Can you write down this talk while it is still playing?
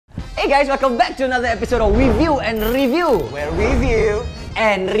Hey guys, welcome back to another episode of Review and Review. Where review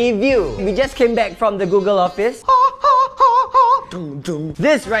and review. We just came back from the Google office.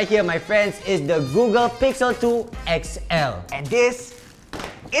 This right here, my friends, is the Google Pixel 2 XL. And this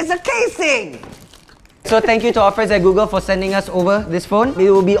is a casing! So thank you to our friends at Google for sending us over this phone. It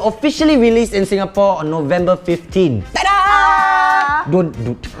will be officially released in Singapore on November 15. Ta-da! Don't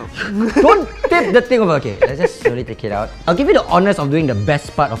tip the thing over. Okay, let's just slowly take it out. I'll give you the honors of doing the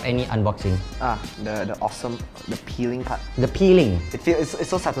best part of any unboxing. The awesome, the peeling part. The peeling. It's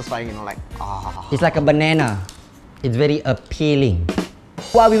so satisfying, you know, like It's like a banana. It's very appealing.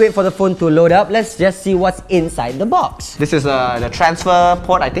 While we wait for the phone to load up, let's just see what's inside the box. This is the transfer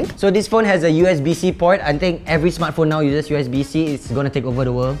port, I think. So this phone has a USB-C port. I think every smartphone now uses USB-C. It's gonna take over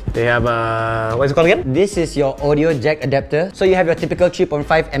the world. They have what is it called again? This is your audio jack adapter. So you have your typical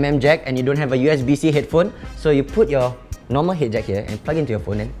 3.5mm jack and you don't have a USB-C headphone. So you put your normal head jack here and plug into your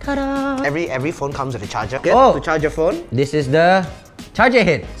phone and ta-da! Every phone comes with a charger. Oh! To charge your phone. This is the charger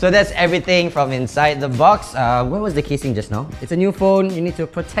head. So that's everything from inside the box. Where was the casing just now? It's a new phone. You need to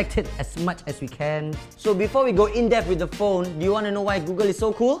protect it as much as we can. So before we go in depth with the phone, do you want to know why Google is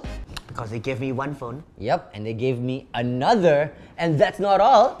so cool? Because they gave me one phone. Yep, and they gave me another. And that's not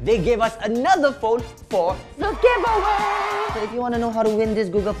all. They gave us another phone for the giveaway. So if you want to know how to win this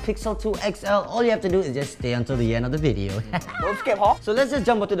Google Pixel 2 XL, all you have to do is just stay until the end of the video. Don't skip, huh? So let's just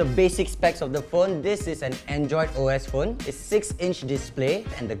jump onto the basic specs of the phone. This is an Android OS phone. It's 6-inch display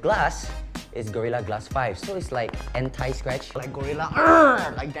and the glass is Gorilla Glass 5. So it's like anti-scratch. Like Gorilla,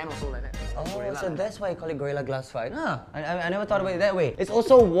 like Dan also like that. Oh, Gorilla. so that's why you call it Gorilla Glass 5. I never thought about it that way. It's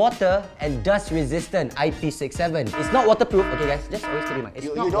also water and dust resistant, IP67. It's not waterproof. Okay guys, just always keep in mind.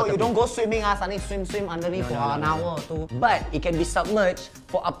 You don't go swimming, suddenly swim underneath for an hour or two. But it can be submerged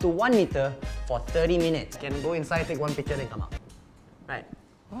for up to 1 meter for 30 minutes. Can go inside, take one picture, then come out. Right.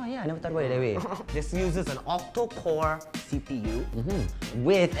 Oh yeah, I never thought about it that way. This uses an octa-core CPU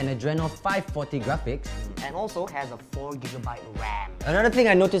with an Adreno 540 graphics. and also has a 4GB RAM. Another thing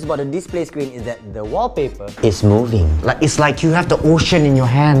I noticed about the display screen is that the wallpaper is moving. It's like you have the ocean in your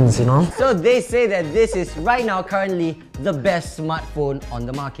hands, you know? So they say that this is right now currently the best smartphone on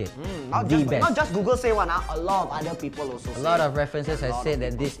the market. Not just Google say one, a lot of other people also say. A lot of references have said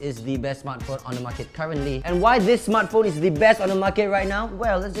that this is the best smartphone on the market currently. And why this smartphone is the best on the market right now?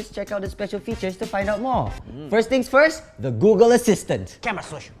 Well, let's just check out the special features to find out more. First things first, the Google Assistant. Camera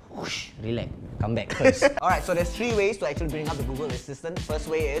switch. Whoosh. Relax, come back first. Alright, so there's 3 ways to actually bring up the Google Assistant. First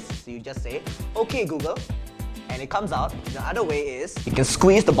way is, so you just say, "Okay Google," and it comes out. The other way is, you can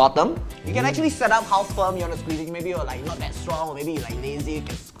squeeze the bottom. You can actually set up how firm you want to squeeze it. Maybe you're like not that strong, or maybe you're like lazy, you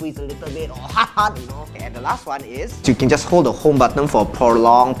can squeeze a little bit, or hard, you know. And the last one is, so you can just hold the home button for a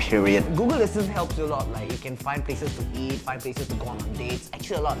prolonged period. Google Assistant helps you a lot. Like you can find places to eat, find places to go on dates.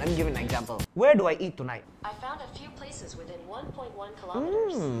 Actually a lot. Let me give you an example. Where do I eat tonight? I found a few places within 1.1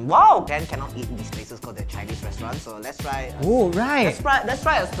 kilometers. Wow! Dan cannot eat in these places because they're Chinese restaurants, so let's try. Oh, right. Let's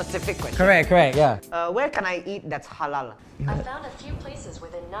try a specific question. Correct, yeah. Where can I eat that's halal? I found a few places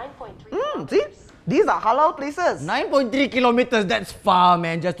within 9.3 See? kilometers. These are halal places. 9.3 kilometers, that's far,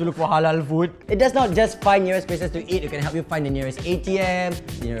 man, just to look for halal food. It does not just find nearest places to eat, it can help you find the nearest ATM,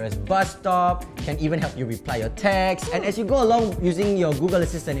 the nearest bus stop, can even help you reply your text. And as you go along using your Google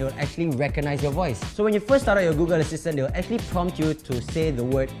Assistant, it will actually recognize your voice. So when you first start out your Google Assistant, they will actually prompt you to say the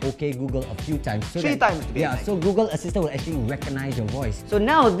word "Okay Google" a few times. So 3 times to be exact. so Google Assistant will actually recognize your voice. So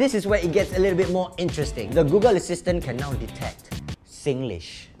now this is where it gets a little bit more interesting. The Google Assistant can now detect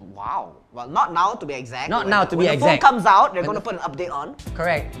Singlish. Wow. Well, not now to be exact. Not now to be exact. When the phone comes out, they're going to put an update on.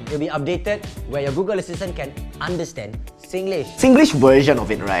 Correct. It'll be updated where your Google Assistant can understand Singlish. Singlish version of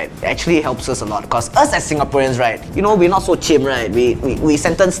it, right? It actually helps us a lot because us as Singaporeans, right? You know, we're not so chim, right? We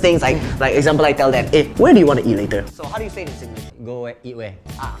sentence things like example, I tell them, "Hey, where do you want to eat later?" So how do you say it in Singlish? Go eat where?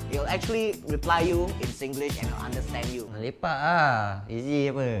 It'll actually reply you in Singlish and it'll understand you. Lepak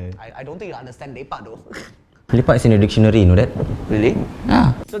easy apa? I don't think you'll understand lepak though. Lepak is in the dictionary, you know that? Really?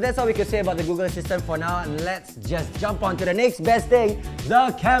 Yeah. So that's all we could say about the Google Assistant for now. Let's just jump on to the next best thing,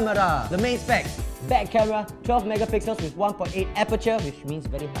 the camera. The main specs. Back camera, 12 megapixels with 1.8 aperture, which means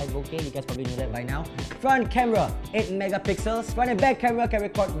very high bokeh. You guys probably know that by now. Front camera, 8 megapixels. Front and back camera can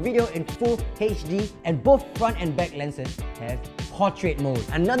record video in full HD, and both front and back lenses have portrait mode.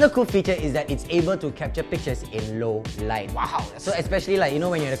 Another cool feature is that it's able to capture pictures in low light. Wow. So especially like, you know,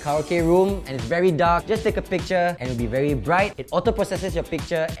 when you're in a karaoke room and it's very dark, just take a picture and it'll be very bright. It auto-processes your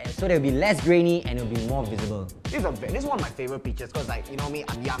picture and so it'll be less grainy and it'll be more visible. This is one of my favorite features because, like, you know me,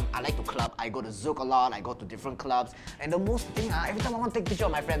 I'm young, I like to club, I go to Zouk a lot, I go to different clubs, and the most thing, every time I want to take a picture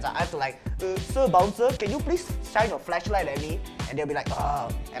of my friends, I have to like, sir, bouncer, can you please shine your flashlight at me? And they'll be like,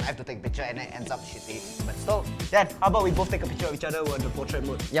 and I have to take a picture and it ends up shitty. But still, Dad, how about we both take a picture of each other in the portrait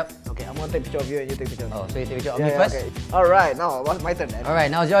mode? Yep. Okay, I'm gonna take a picture of you and you take a picture of me. Oh, so you take a picture of me first? Okay. Alright, now what's my turn then? Alright,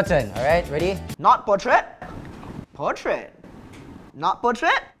 now it's your turn. Alright, ready? Not portrait. Portrait. Not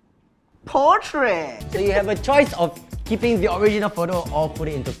portrait. Portrait. So you have a choice of keeping the original photo or put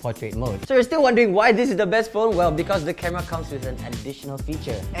it into portrait mode. So you're still wondering why this is the best phone? Well, because the camera comes with an additional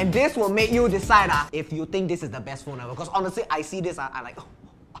feature. And this will make you decide if you think this is the best phone ever. Because honestly, I see this, I'm like,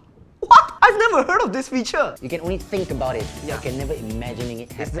 what? I've never heard of this feature. You can only think about it. Yeah. You can never imagining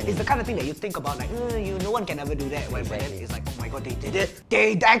it happening. It's the kind of thing that you think about, like, no one can ever do that. But then it's like, oh my god, they did it.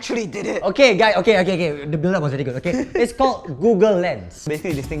 They actually did it. Okay, guys, okay. The build-up was really good, okay? It's called Google Lens.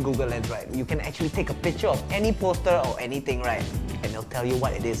 Basically, this thing, Google Lens, right? You can actually take a picture of any poster or anything, right? And they'll tell you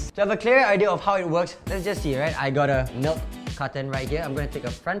what it is. To have a clearer idea of how it works, let's just see, right? I got a milk carton right here. I'm gonna take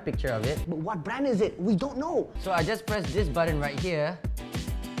a front picture of it. But what brand is it? We don't know. So I just press this button right here.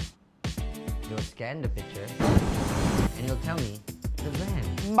 It'll scan the picture and it'll tell me the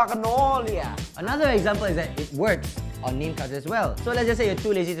brand. Magnolia. Another example is that it works on name cards as well. So let's just say you're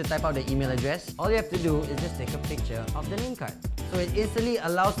too lazy to type out the email address. All you have to do is just take a picture of the name card. So it instantly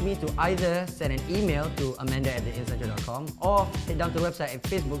allows me to either send an email to amanda@theincentral.com or head down to the website at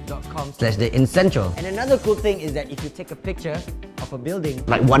facebook.com/theincentral. And another cool thing is that if you take a picture of a building,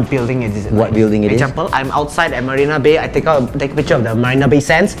 Like what building is it? What building it is? Example, I'm outside at Marina Bay, I take a picture of the Marina Bay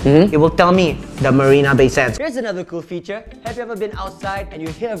Sands. It will tell me the Marina Bay Sands. here's another cool feature. Have you ever been outside and you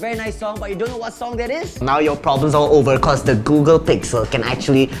hear a very nice song but you don't know what song that is? Now your problem's all over because the Google Pixel can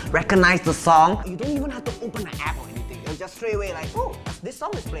actually recognize the song. You don't even have to open the app or anything. It'll just straight away like, oh, this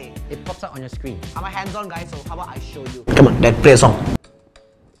song is playing. It pops up on your screen. I'm a hands-on guy, so how about I show you? Come on, let's play a song.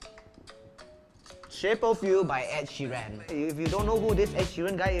 Shape of You by Ed Sheeran. If you don't know who this Ed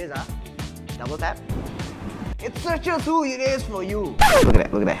Sheeran guy is, double tap. It searches who it is for you. Look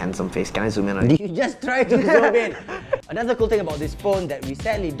at that handsome face. Can I zoom in on it? You just try to zoom in. Another cool thing about this phone that we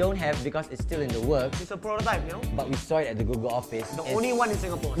sadly don't have because it's still in the works, It's a prototype, you know? but we saw it at the Google office. The only one in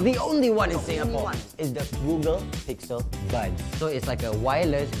Singapore. The only one in The only Singapore one. is the Google Pixel Buds. So it's like a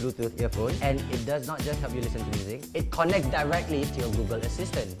wireless Bluetooth earphone and it does not just help you listen to music, it connects directly to your Google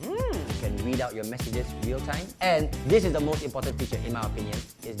Assistant. You can read out your messages real time. And this is the most important feature in my opinion,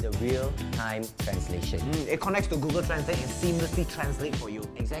 is the real-time translation. It connects to Google Translate and seamlessly translate for you.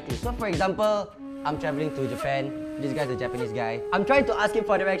 Exactly. So for example, I'm traveling to Japan. This guy's a Japanese guy. I'm trying to ask him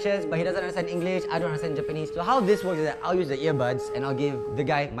for directions, but he doesn't understand English. I don't understand Japanese. So how this works is that I'll use the earbuds and I'll give the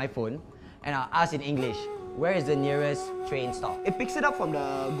guy my phone and I'll ask in English, where is the nearest train stop? It picks it up from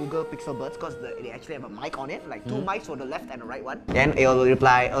the Google Pixel Buds because they actually have a mic on it, like two mics for the left and the right one. Then it will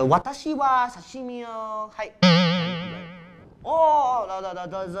reply, watashi wa sashimi o hai. Oh,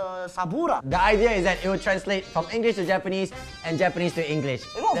 the sabura. The idea is that it will translate from English to Japanese and Japanese to English.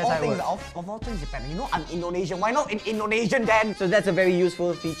 You know, That's how it works. of all things, Japan. You know, I'm Indonesian. Why not in Indonesian then? So that's a very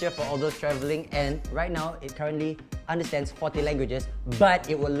useful feature for all those traveling, and right now it currently understands 40 languages, but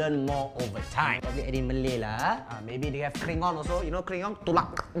it will learn more over time. Probably add in Malay lah. Maybe they have Klingon also. You know Klingon?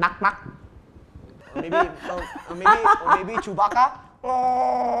 Tulak, nak, nak. Or maybe Chewbacca.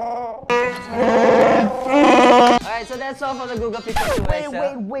 Alright, so that's all for the Google Pixel 2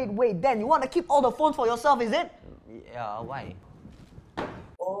 XL. Wait. Dan, you want to keep all the phones for yourself, is it? Yeah, why?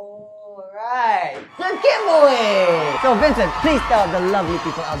 Alright, the giveaway! So Vincent, please tell the lovely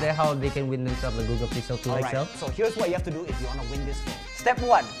people out there how they can win themselves the Google Pixel 2 XL. Alright, so here's what you have to do if you want to win this phone. Step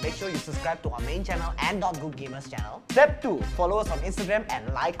 1, make sure you subscribe to our main channel and .good Gamers channel. Step 2, follow us on Instagram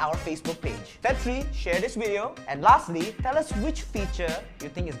and like our Facebook page. Step 3, share this video. And lastly, tell us which feature you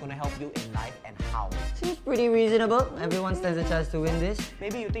think is going to help you in life and how. Seems pretty reasonable. Everyone stands a chance to win this.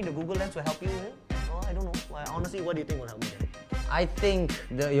 Maybe you think the Google Lens will help you with it? Oh, I don't know. Well, honestly, what do you think will help me then? I think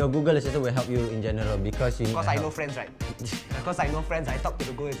your Google Assistant will help you in general because you need Because I help. know friends, right? Because I know friends, I talk to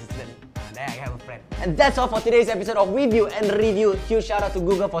the Google Assistant. There I have a friend. And that's all for today's episode of Review and Review. Huge shout out to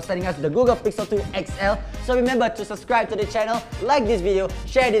Google for sending us the Google Pixel 2 XL. So remember to subscribe to the channel, like this video,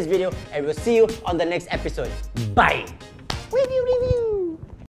 share this video, and we'll see you on the next episode. Bye! Review!